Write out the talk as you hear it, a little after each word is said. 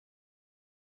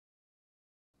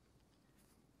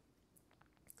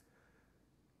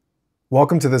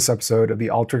Welcome to this episode of the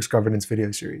Alteryx Governance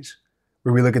video series,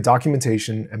 where we look at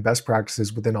documentation and best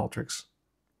practices within Alteryx.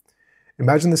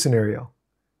 Imagine the scenario.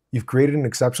 You've created an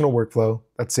exceptional workflow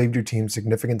that saved your team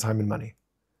significant time and money.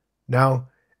 Now,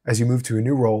 as you move to a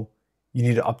new role, you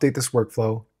need to update this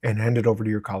workflow and hand it over to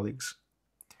your colleagues.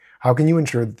 How can you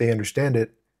ensure that they understand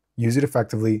it, use it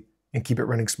effectively, and keep it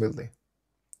running smoothly?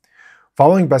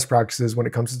 Following best practices when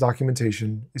it comes to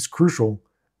documentation is crucial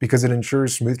because it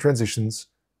ensures smooth transitions,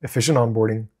 efficient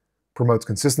onboarding, promotes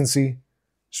consistency,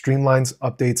 streamlines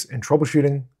updates and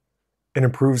troubleshooting, and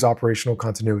improves operational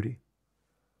continuity.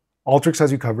 Alteryx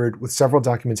has you covered with several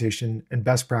documentation and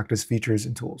best practice features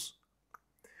and tools.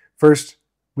 First,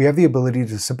 we have the ability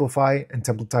to simplify and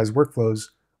templatize workflows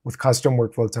with custom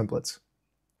workflow templates.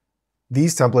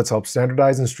 These templates help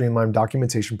standardize and streamline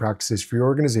documentation practices for your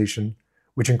organization,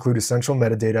 which include essential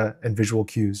metadata and visual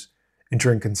cues,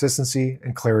 ensuring consistency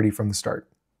and clarity from the start.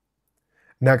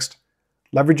 Next,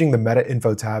 leveraging the Meta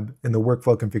Info tab in the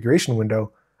Workflow Configuration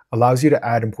window allows you to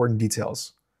add important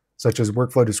details, such as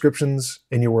workflow descriptions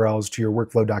and URLs to your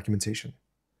workflow documentation.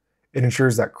 It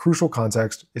ensures that crucial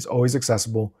context is always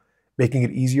accessible, making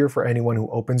it easier for anyone who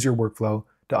opens your workflow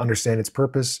to understand its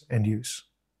purpose and use.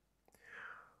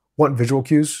 Want visual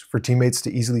cues for teammates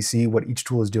to easily see what each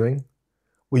tool is doing?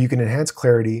 Well, you can enhance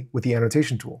clarity with the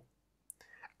Annotation tool.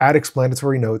 Add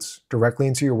explanatory notes directly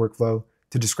into your workflow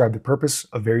to describe the purpose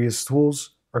of various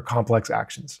tools or complex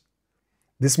actions.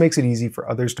 This makes it easy for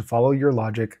others to follow your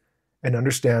logic and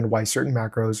understand why certain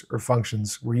macros or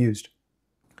functions were used.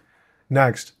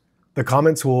 Next, the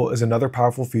comment tool is another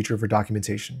powerful feature for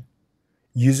documentation.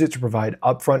 Use it to provide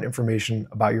upfront information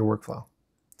about your workflow.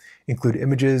 Include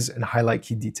images and highlight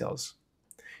key details.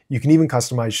 You can even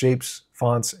customize shapes,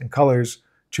 fonts, and colors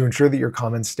to ensure that your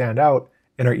comments stand out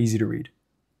and are easy to read.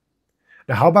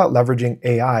 Now, how about leveraging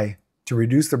AI to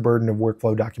reduce the burden of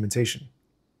workflow documentation?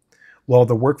 Well,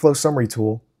 the Workflow Summary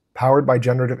tool, powered by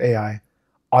generative AI,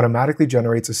 automatically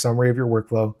generates a summary of your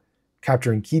workflow,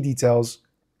 capturing key details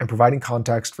and providing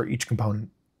context for each component.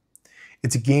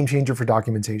 It's a game changer for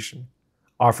documentation,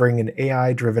 offering an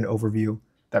AI-driven overview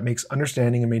that makes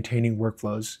understanding and maintaining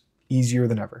workflows easier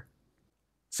than ever.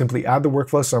 Simply add the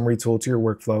Workflow Summary tool to your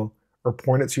workflow or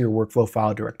point it to your workflow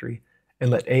file directory and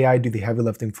let AI do the heavy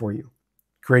lifting for you,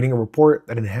 creating a report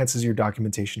that enhances your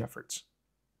documentation efforts.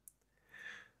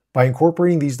 By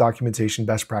incorporating these documentation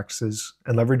best practices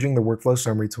and leveraging the Workflow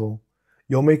Summary tool,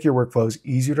 you'll make your workflows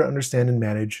easier to understand and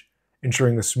manage,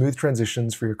 ensuring the smooth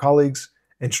transitions for your colleagues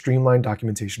and streamlined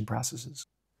documentation processes.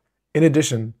 In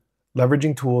addition,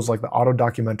 leveraging tools like the Auto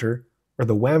Documenter or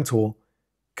the WAM tool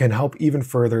can help even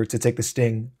further to take the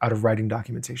sting out of writing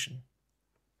documentation.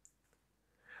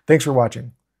 Thanks for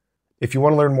watching. If you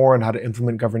want to learn more on how to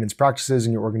implement governance practices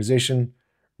in your organization,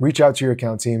 reach out to your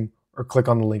account team or click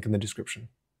on the link in the description.